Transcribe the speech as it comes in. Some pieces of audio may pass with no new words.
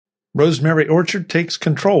Rosemary Orchard takes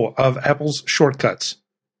control of Apple's shortcuts.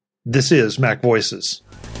 This is MacVoices.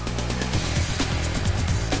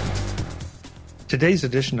 Today's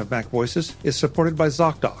edition of MacVoices is supported by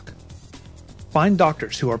ZocDoc. Find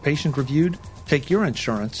doctors who are patient-reviewed, take your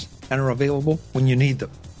insurance, and are available when you need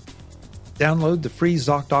them. Download the free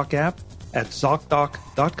ZocDoc app at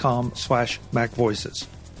ZocDoc.com/MacVoices.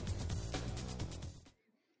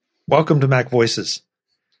 Welcome to MacVoices.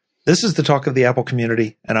 This is the talk of the Apple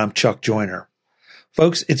community, and I'm Chuck Joyner.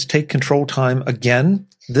 Folks, it's take control time again.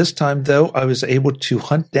 This time, though, I was able to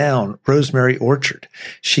hunt down Rosemary Orchard.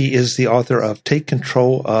 She is the author of Take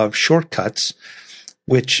Control of Shortcuts,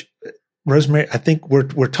 which, Rosemary, I think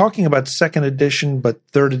we're talking about second edition, but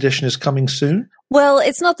third edition is coming soon. Well,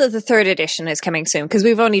 it's not that the third edition is coming soon because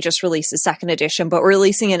we've only just released the second edition, but we're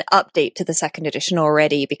releasing an update to the second edition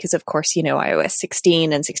already because, of course, iOS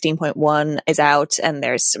 16 and 16.1 is out and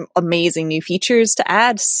there's some amazing new features to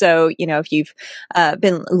add. So, if you've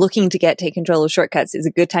been looking to take control of shortcuts, it's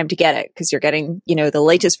a good time to get it because you're getting, the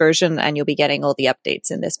latest version and you'll be getting all the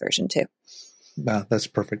updates in this version too. Wow, that's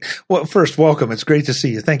perfect. Well, first, welcome. It's great to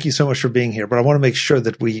see you. Thank you so much for being here. But I want to make sure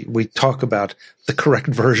that we talk about the correct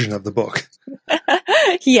version of the book.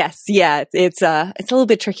 Yes, yeah, it's a little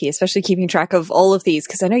bit tricky, especially keeping track of all of these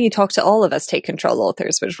because I know you talk to all of us Take Control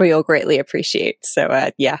authors, which we all greatly appreciate. So,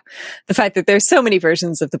 the fact that there's so many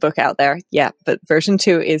versions of the book out there, but version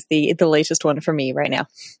 2 is the latest one for me right now.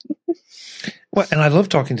 Well, and I love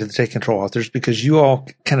talking to the Take Control authors because you all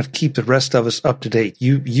kind of keep the rest of us up to date.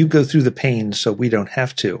 You go through the pain so we don't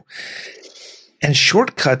have to. And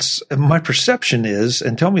shortcuts, my perception is,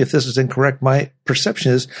 and tell me if this is incorrect, my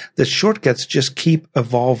perception is that shortcuts just keep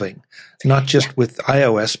evolving, not just with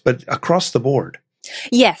iOS, but across the board.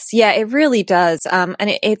 Yes, yeah, it really does. And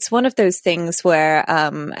it's one of those things where,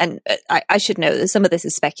 and I should know that some of this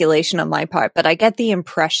is speculation on my part, but I get the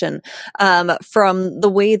impression from the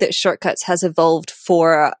way that Shortcuts has evolved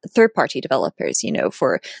for third-party developers,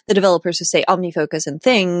 for the developers who say OmniFocus and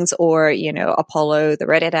things, or, Apollo, the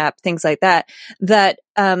Reddit app, things like that,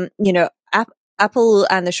 Apple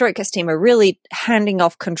and the Shortcuts team are really handing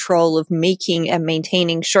off control of making and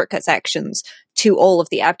maintaining Shortcuts actions to all of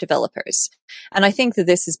the app developers. And I think that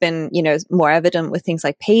this has been, more evident with things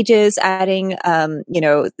like Pages adding,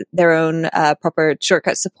 their own proper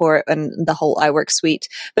shortcut support and the whole iWork suite,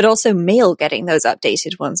 but also Mail getting those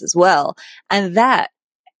updated ones as well. And that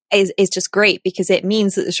is just great because it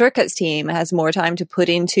means that the Shortcuts team has more time to put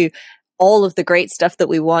into all of the great stuff that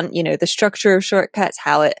we want, the structure of shortcuts,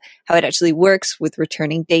 how it actually works with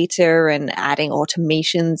returning data and adding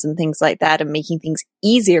automations and things like that and making things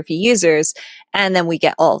easier for users. And then we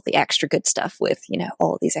get all of the extra good stuff with,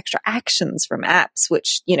 all these extra actions from apps,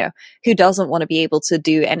 which, who doesn't want to be able to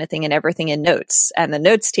do anything and everything in Notes? And the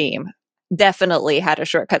Notes team definitely had a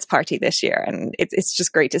shortcuts party this year. And it's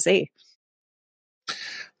just great to see.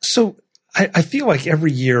 So I feel like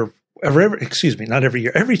every year, not every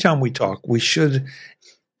year. Every time we talk, we should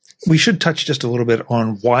touch just a little bit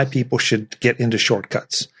on why people should get into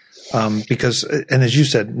shortcuts. Because, and as you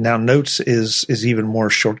said, now Notes is even more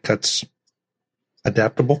shortcuts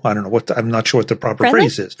adaptable. I don't know I'm not sure what the proper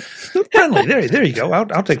phrase is. Friendly. There you go.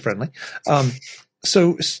 I'll take friendly.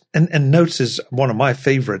 So Notes is one of my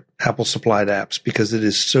favorite Apple supplied apps because it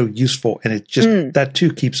is so useful and it just, that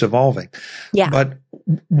too keeps evolving. Yeah. But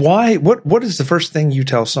why, what is the first thing you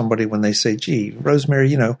tell somebody when they say, gee,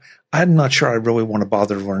 Rosemary, I'm not sure I really want to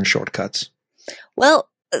bother to learn shortcuts? Well,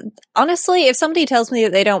 honestly, if somebody tells me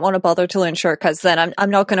that they don't want to bother to learn shortcuts, then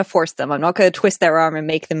I'm not going to force them. I'm not going to twist their arm and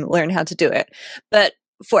make them learn how to do it. But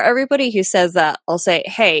for everybody who says that, I'll say,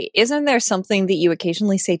 hey, isn't there something that you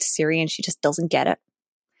occasionally say to Siri and she just doesn't get it?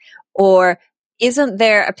 Or isn't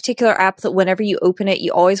there a particular app that whenever you open it,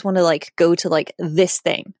 you always want to go to this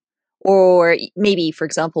thing? Or maybe, for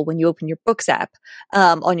example, when you open your Books app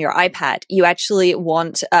on your iPad, you actually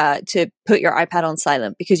want to put your iPad on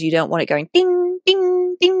silent because you don't want it going ding,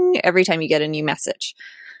 ding, ding every time you get a new message.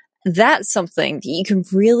 That's something that you can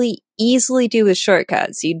really easily do with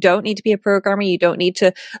shortcuts. You don't need to be a programmer. You don't need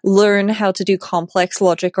to learn how to do complex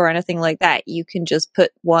logic or anything like that. You can just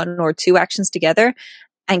put 1 or 2 actions together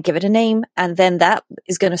and give it a name, and then that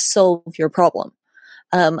is going to solve your problem.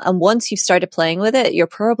 And once you've started playing with it, you're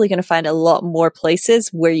probably going to find a lot more places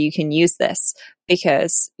where you can use this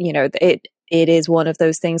because, it is one of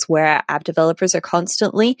those things where app developers are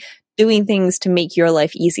constantly doing things to make your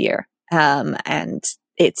life easier. And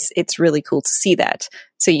it's really cool to see that.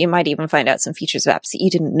 So you might even find out some features of apps that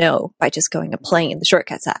you didn't know by just going and playing in the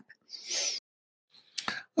Shortcuts app.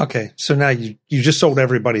 Okay, so now you just sold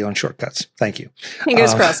everybody on shortcuts. Thank you.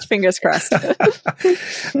 Fingers crossed. Fingers crossed.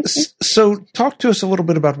 So talk to us a little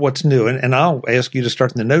bit about what's new, and I'll ask you to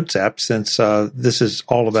start in the Notes app since this is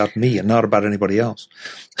all about me and not about anybody else.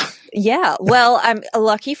 Yeah, well, I'm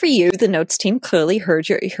lucky for you. The Notes team clearly heard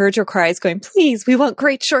your cries, going, "Please, we want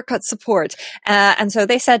great shortcut support." And so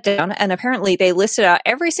they sat down, and apparently they listed out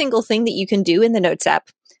every single thing that you can do in the Notes app,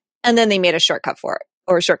 and then they made a shortcut for it,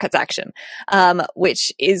 or a shortcuts action,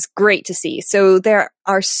 which is great to see. So there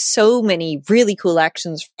are so many really cool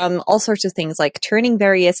actions, from all sorts of things like turning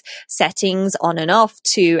various settings on and off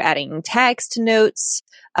to adding tags to notes,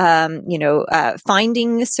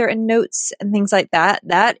 finding certain notes and things like that.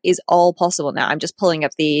 That is all possible now. I'm just pulling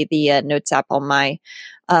up the Notes app on my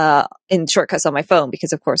in shortcuts on my phone,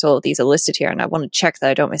 because of course all of these are listed here, and I want to check that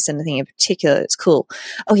I don't miss anything in particular that's cool.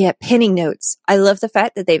 Oh yeah, pinning notes. I love the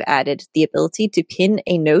fact that they've added the ability to pin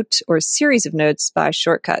a note or a series of notes by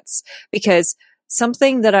shortcuts, because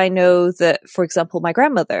something that I know that, for example, my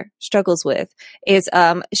grandmother struggles with is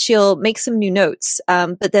she'll make some new notes,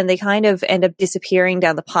 but then they kind of end up disappearing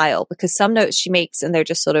down the pile, because some notes she makes and they're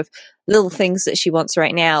just sort of little things that she wants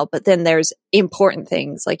right now. But then there's important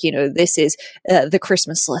things like, this is the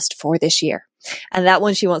Christmas list for this year. And that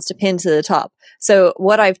one she wants to pin to the top. So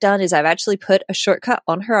what I've done is I've actually put a shortcut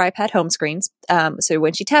on her iPad home screens. So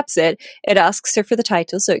when she taps it, it asks her for the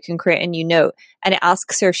title so it can create a new note. And it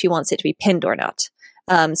asks her if she wants it to be pinned or not.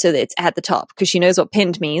 So that it's at the top, because she knows what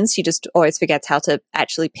pinned means. She just always forgets how to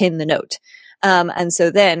actually pin the note. And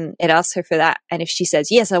so then it asks her for that. And if she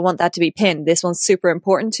says, yes, I want that to be pinned, this one's super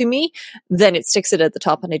important to me, then it sticks it at the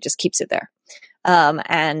top and it just keeps it there.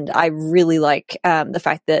 And I really like the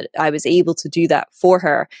fact that I was able to do that for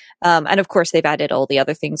her. And of course, they've added all the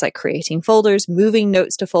other things like creating folders, moving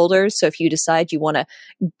notes to folders. So if you decide you want to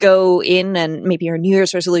go in and maybe your New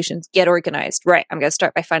Year's resolutions, get organized, right? I'm going to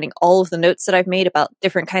start by finding all of the notes that I've made about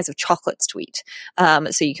different kinds of chocolates to eat.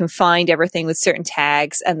 So you can find everything with certain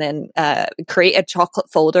tags, and then create a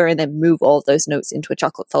chocolate folder, and then move all of those notes into a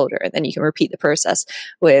chocolate folder. And then you can repeat the process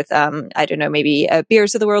with, maybe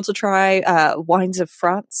beers of the world to try, wines of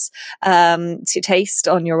France to taste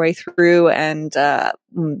on your way through, and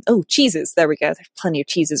cheeses. There we go. There's plenty of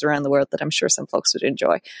cheeses around the world that I'm sure some folks would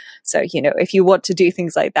enjoy. So, if you want to do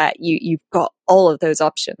things like that, you've got all of those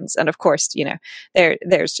options. And of course,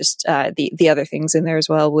 there's just the other things in there as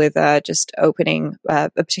well, with just opening a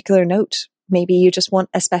particular note. Maybe you just want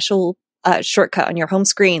a special shortcut on your home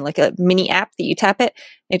screen, like a mini app that you tap it,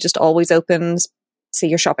 it just always opens, say,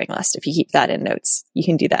 your shopping list. If you keep that in Notes, you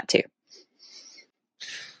can do that too.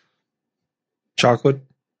 Chocolate,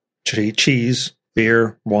 cheese,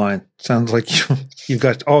 beer, wine. Sounds like you've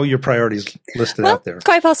got all your priorities listed out there.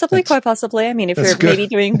 Quite possibly. I mean, if you're maybe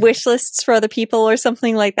doing wish lists for other people or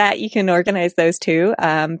something like that, you can organize those too.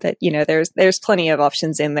 But there's plenty of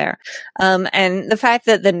options in there. And the fact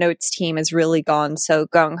that the Notes team has really gone so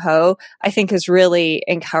gung ho, I think has really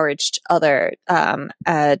encouraged other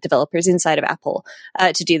developers inside of Apple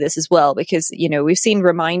to do this as well, because we've seen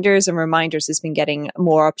reminders, and reminders has been getting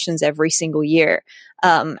more options every single year.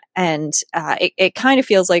 It kind of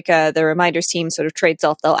feels like the reminders team sort of trades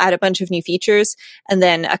off. They'll add a bunch of new features, and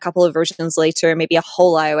then a couple of versions later, maybe a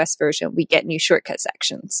whole iOS version, we get new shortcut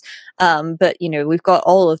sections. But we've got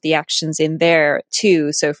all of the actions in there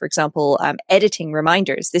too. So for example, editing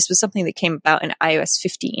reminders. This was something that came about in iOS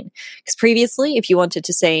 15. Because previously, if you wanted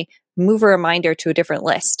to say, move a reminder to a different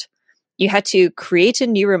list, you had to create a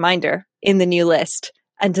new reminder in the new list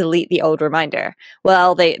and delete the old reminder.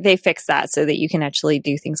 Well, they fixed that so that you can actually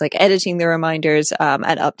do things like editing the reminders and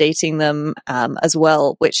updating them as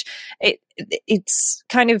well, which it's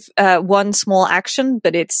kind of one small action,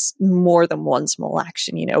 but it's more than one small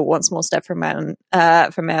action. One small step for man,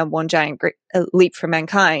 one giant leap for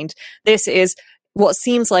mankind. This is what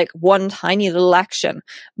seems like one tiny little action.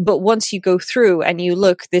 But once you go through and you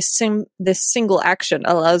look, this single action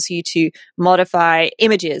allows you to modify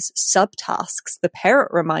images, subtasks, the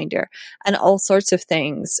parent reminder, and all sorts of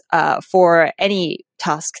things for any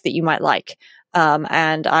task that you might like.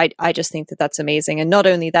 And I just think that that's amazing. And not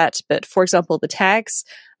only that, but for example, the tags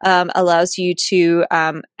allows you to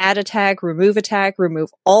add a tag, remove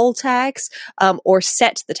all tags, or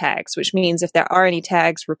set the tags, which means if there are any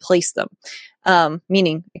tags, replace them.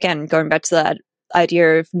 Meaning, again, going back to that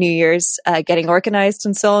idea of New Year's getting organized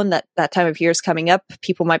and so on, that time of year is coming up.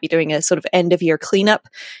 People might be doing a sort of end of year cleanup.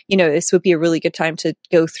 This would be a really good time to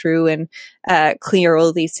go through and clear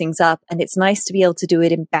all these things up. And it's nice to be able to do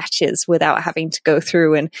it in batches without having to go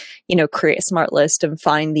through and, create a smart list and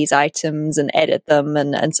find these items and edit them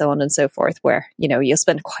and so on and so forth, where, you'll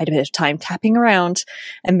spend quite a bit of time tapping around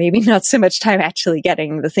and maybe not so much time actually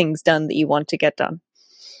getting the things done that you want to get done.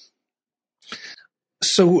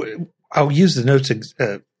 So I'll use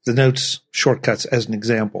the notes shortcuts as an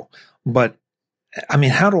example, but I mean,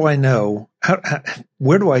 how do I know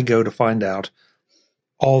where do I go to find out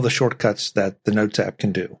all the shortcuts that the Notes app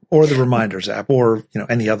can do, or the Reminders app, or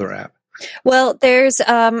any other app? Well, there's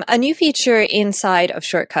a new feature inside of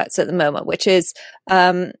shortcuts at the moment, which is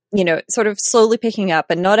sort of slowly picking up,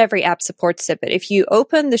 and not every app supports it. But if you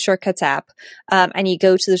open the Shortcuts app and you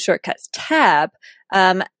go to the Shortcuts tab,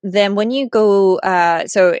 then when you go,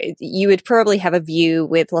 so you would probably have a view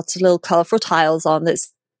with lots of little colorful tiles on that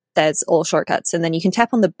says all shortcuts. And then you can tap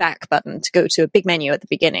on the back button to go to a big menu at the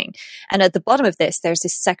beginning. And at the bottom of this, there's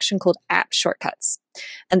this section called App Shortcuts.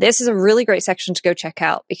 And this is a really great section to go check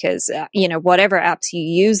out because, whatever apps you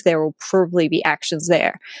use, there will probably be actions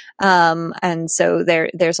there. And so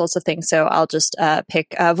there's lots of things. So I'll just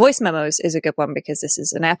pick Voice Memos is a good one because this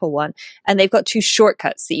is an Apple one. And they've got 2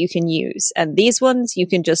 shortcuts that you can use. And these ones you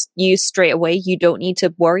can just use straight away. You don't need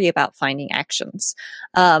to worry about finding actions.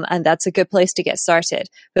 And that's a good place to get started.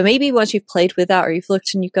 But maybe once you've played with that or you've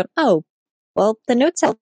looked and you've gone, oh, well, the Notes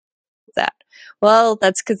app that. Well,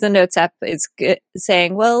 that's because the Notes app is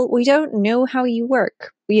saying, well, we don't know how you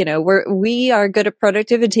work. We are good at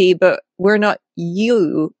productivity, but we're not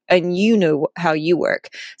you, and you know how you work.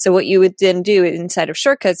 So what you would then do inside of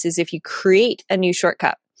shortcuts is if you create a new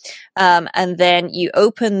shortcut, and then you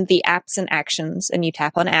open the apps and actions and you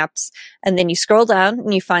tap on apps, and then you scroll down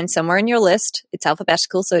and you find somewhere in your list, it's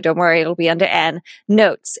alphabetical, so don't worry, it'll be under N,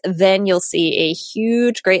 Notes. Then you'll see a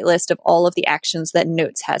huge, great list of all of the actions that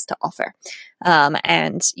Notes has to offer.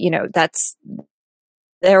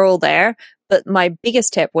 They're all there. But my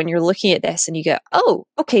biggest tip when you're looking at this and you go, oh,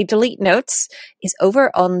 okay, delete notes is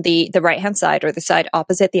over on the right-hand side or the side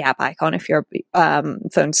opposite the app icon. If your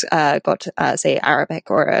phone's got, say,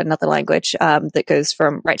 Arabic or another language that goes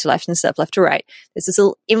from right to left instead of left to right, there's this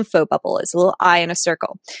little info bubble. It's a little eye in a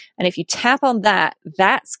circle. And if you tap on that,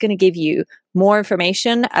 that's going to give you more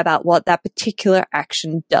information about what that particular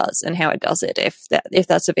action does and how it does it, if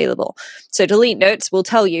that's available. So delete notes will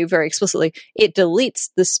tell you very explicitly, it deletes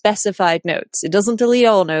the specified notes. It doesn't delete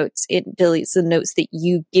all notes. It deletes the notes that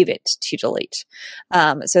you give it to delete.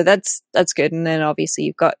 So that's good. And then obviously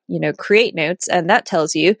you've got, create notes, and that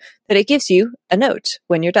tells you that it gives you a note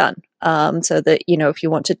when you're done. So that, if you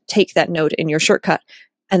want to take that note in your shortcut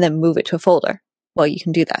and then move it to a folder, well, you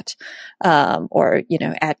can do that. Or,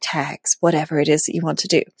 add tags, whatever it is that you want to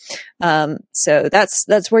do. So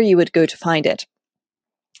that's where you would go to find it.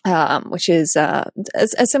 Which is a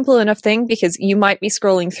simple enough thing, because you might be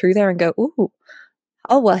scrolling through there and go, ooh,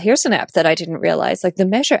 oh, well, here's an app that I didn't realize, like the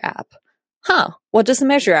Measure app. Huh, what does the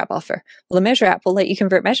Measure app offer? Well, the Measure app will let you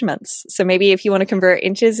convert measurements. So maybe if you want to convert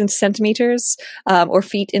inches into centimeters, or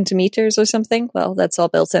feet into meters or something, well, that's all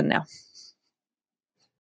built in now.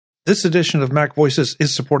 This edition of MacVoices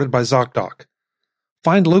is supported by ZocDoc.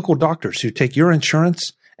 Find local doctors who take your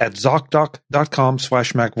insurance at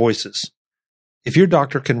ZocDoc.com/MacVoices. If your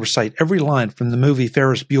doctor can recite every line from the movie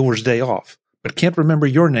Ferris Bueller's Day Off, but can't remember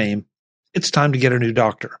your name, it's time to get a new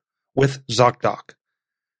doctor with ZocDoc.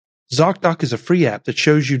 ZocDoc is a free app that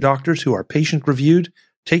shows you doctors who are patient-reviewed,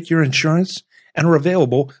 take your insurance, and are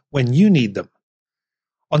available when you need them.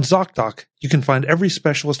 On ZocDoc, you can find every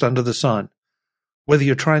specialist under the sun. Whether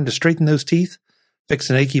you're trying to straighten those teeth,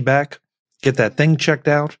 fix an achy back, get that thing checked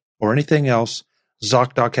out, or anything else,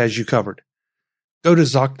 ZocDoc has you covered. Go to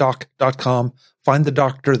ZocDoc.com, find the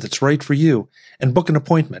doctor that's right for you, and book an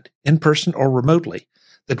appointment, in person or remotely,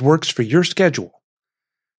 that works for your schedule.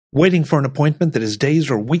 Waiting for an appointment that is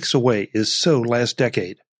days or weeks away is so last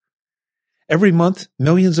decade. Every month,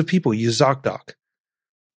 millions of people use ZocDoc.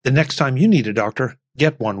 The next time you need a doctor,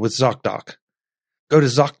 get one with ZocDoc. Go to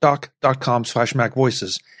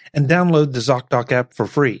ZocDoc.com/MacVoices and download the ZocDoc app for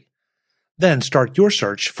free. Then start your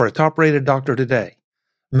search for a top-rated doctor today.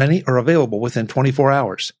 Many are available within 24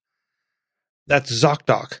 hours. That's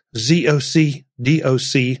ZocDoc,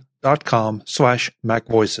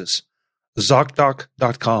 ZocDoc.com/MacVoices.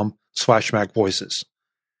 ZocDoc.com/MacVoices.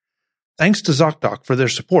 Thanks to ZocDoc for their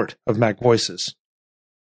support of MacVoices.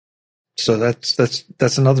 So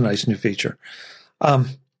that's another nice new feature.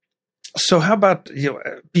 So how about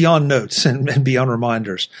beyond notes and beyond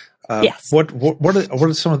reminders? Yes. What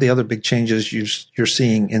are some of the other big changes you're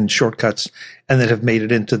seeing in shortcuts and that have made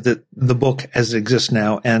it into the book as it exists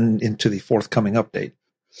now and into the forthcoming update?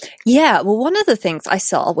 Yeah, well, one of the things I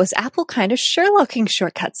saw was Apple kind of Sherlocking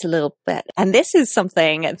shortcuts a little bit. And this is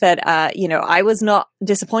something that, I was not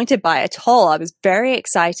disappointed by at all. I was very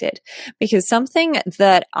excited because something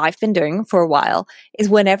that I've been doing for a while is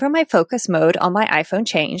whenever my focus mode on my iPhone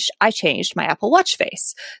changed, I changed my Apple Watch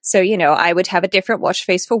face. So, I would have a different watch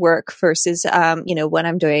face for work versus, when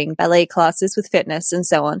I'm doing ballet classes with fitness and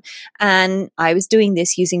so on. And I was doing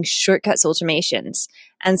this using shortcuts automations.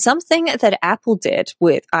 And something that Apple did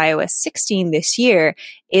with iOS 16 this year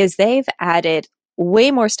is they've added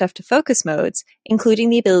way more stuff to focus modes,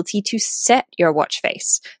 including the ability to set your watch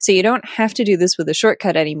face. So you don't have to do this with a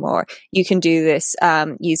shortcut anymore. You can do this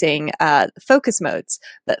using focus modes.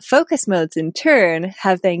 But focus modes in turn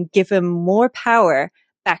have then given more power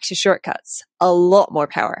back to shortcuts, a lot more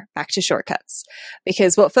power back to shortcuts.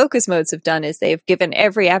 Because what focus modes have done is they've given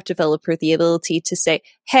every app developer the ability to say,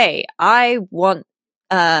 hey, I,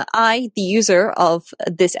 the user of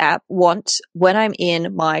this app, want, when I'm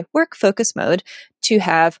in my work focus mode, to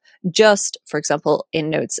have just, for example, in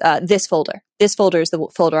Notes, this folder. This folder is the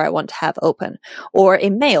folder I want to have open. Or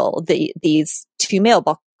in Mail, these two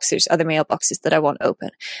mailboxes are the mailboxes that I want open.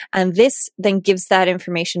 And this then gives that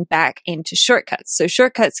information back into shortcuts. So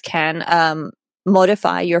shortcuts can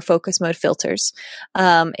modify your focus mode filters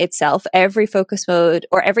itself. Every focus mode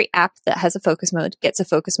or every app that has a focus mode gets a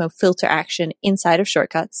focus mode filter action inside of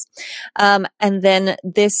shortcuts. And then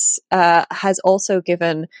this has also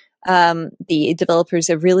given the developers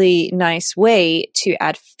a really nice way to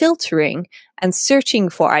add filtering and searching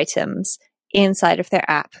for items inside of their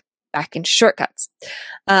app back into shortcuts.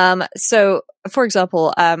 So, for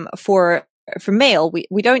example, for Mail,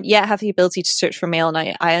 we don't yet have the ability to search for Mail,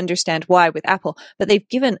 and I understand why with Apple, but they've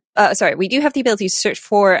given, we do have the ability to search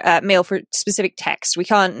for Mail for specific text. We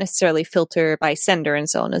can't necessarily filter by sender and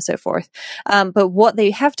so on and so forth. But what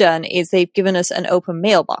they have done is they've given us an open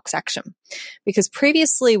mailbox action, because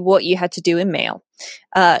previously what you had to do in Mail,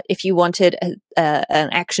 if you wanted an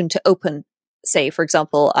action to open, say, for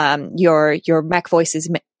example, your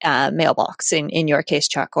MacVoices mailbox in your case,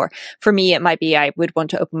 Chuck, or for me, it might be I would want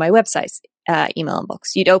to open my website's email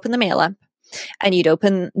inbox. You'd open the Mail app, and you'd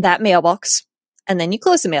open that mailbox, and then you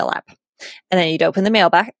close the Mail app, and then you'd open the Mail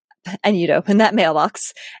back, and you'd open that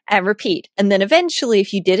mailbox, and repeat. And then eventually,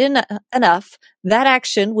 if you did enough, that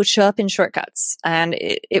action would show up in shortcuts, and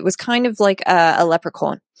it was kind of like a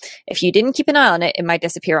leprechaun. If you didn't keep an eye on it, it might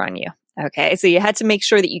disappear on you. Okay, so you had to make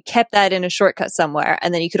sure that you kept that in a shortcut somewhere,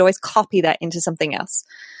 and then you could always copy that into something else.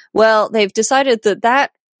 Well, they've decided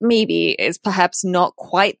that maybe is perhaps not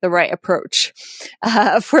quite the right approach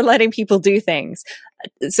for letting people do things.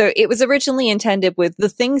 So it was originally intended with the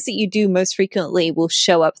things that you do most frequently will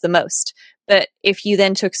show up the most. But if you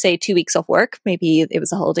then took, say, 2 weeks off work, maybe it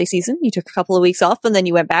was a holiday season, you took a couple of weeks off and then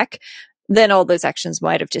you went back, then all those actions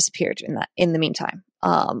might have disappeared in the meantime,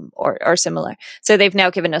 or similar. So they've now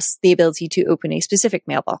given us the ability to open a specific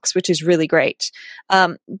mailbox, which is really great.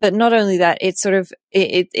 But not only that, it's sort of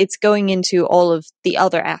it's going into all of the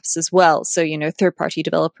other apps as well. So third-party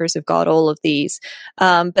developers have got all of these,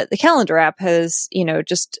 but the calendar app has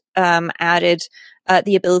just added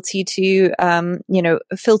the ability to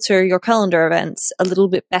filter your calendar events a little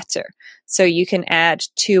bit better. So you can add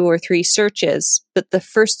 2 or 3 searches, but the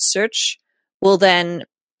first search will then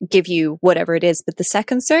give you whatever it is, but the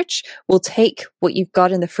second search will take what you've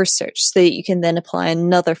got in the first search so that you can then apply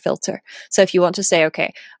another filter. So if you want to say,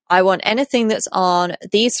 okay, I want anything that's on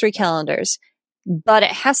these 3 calendars, but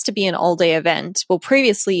it has to be an all-day event. Well,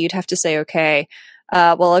 previously you'd have to say, okay,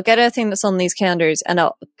 I'll get everything that's on these calendars and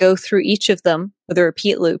I'll go through each of them with a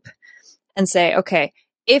repeat loop and say, okay,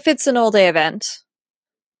 if it's an all-day event,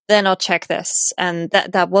 then I'll check this. And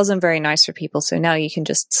that wasn't very nice for people. So now you can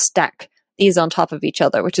just stack these on top of each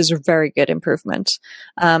other, which is a very good improvement.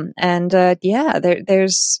 There's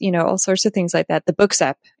all sorts of things like that. The Books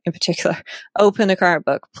app in particular, open a current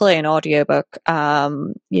book, play an audiobook,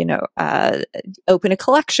 open a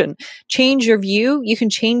collection, change your view. You can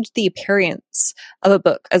change the appearance of a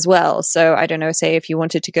book as well. So I don't know, say if you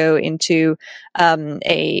wanted to go into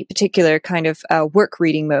a particular kind of work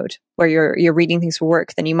reading mode where you're reading things for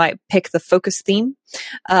work, then you might pick the focus theme.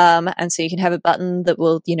 And so you can have a button that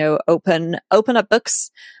will, open up books,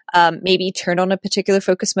 maybe turn on a particular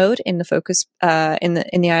focus mode in the focus, in the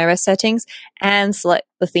iOS settings, and select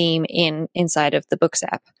the theme inside of the Books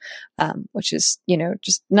app, which is,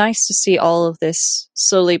 just nice to see all of this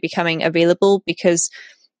slowly becoming available, because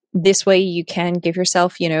this way you can give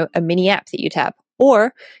yourself, a mini app that you tap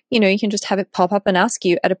Or, you can just have it pop up and ask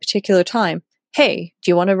you at a particular time, hey,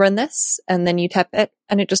 do you want to run this? And then you tap it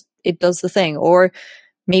and it does the thing. Or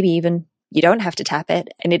maybe even you don't have to tap it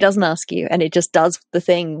and it doesn't ask you and it just does the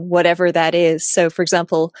thing, whatever that is. So for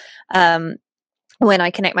example, when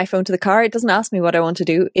I connect my phone to the car, it doesn't ask me what I want to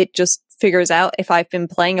do. It just figures out if I've been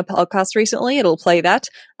playing a podcast recently, it'll play that.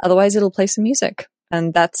 Otherwise, it'll play some music.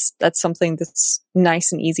 And that's something that's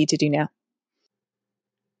nice and easy to do now.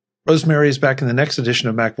 Rosemary is back in the next edition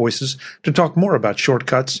of MacVoices to talk more about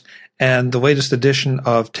shortcuts and the latest edition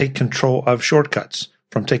of Take Control of Shortcuts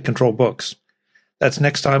from Take Control Books. That's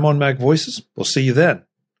next time on MacVoices. We'll see you then.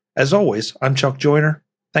 As always, I'm Chuck Joyner.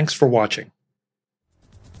 Thanks for watching.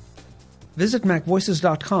 Visit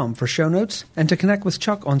MacVoices.com for show notes and to connect with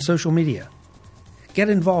Chuck on social media. Get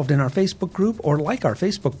involved in our Facebook group or like our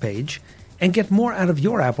Facebook page, and get more out of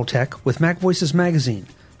your Apple tech with MacVoices Magazine,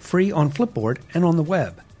 free on Flipboard and on the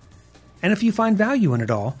web. And if you find value in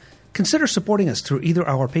it all, consider supporting us through either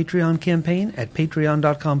our Patreon campaign at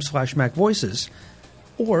patreon.com/MacVoices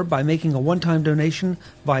or by making a one-time donation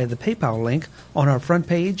via the PayPal link on our front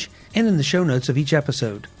page and in the show notes of each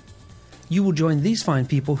episode. You will join these fine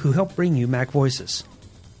people who help bring you MacVoices.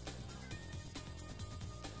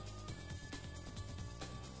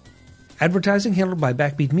 Advertising handled by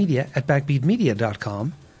Backbeat Media at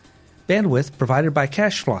backbeatmedia.com. Bandwidth provided by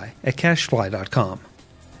CacheFly at cachefly.com.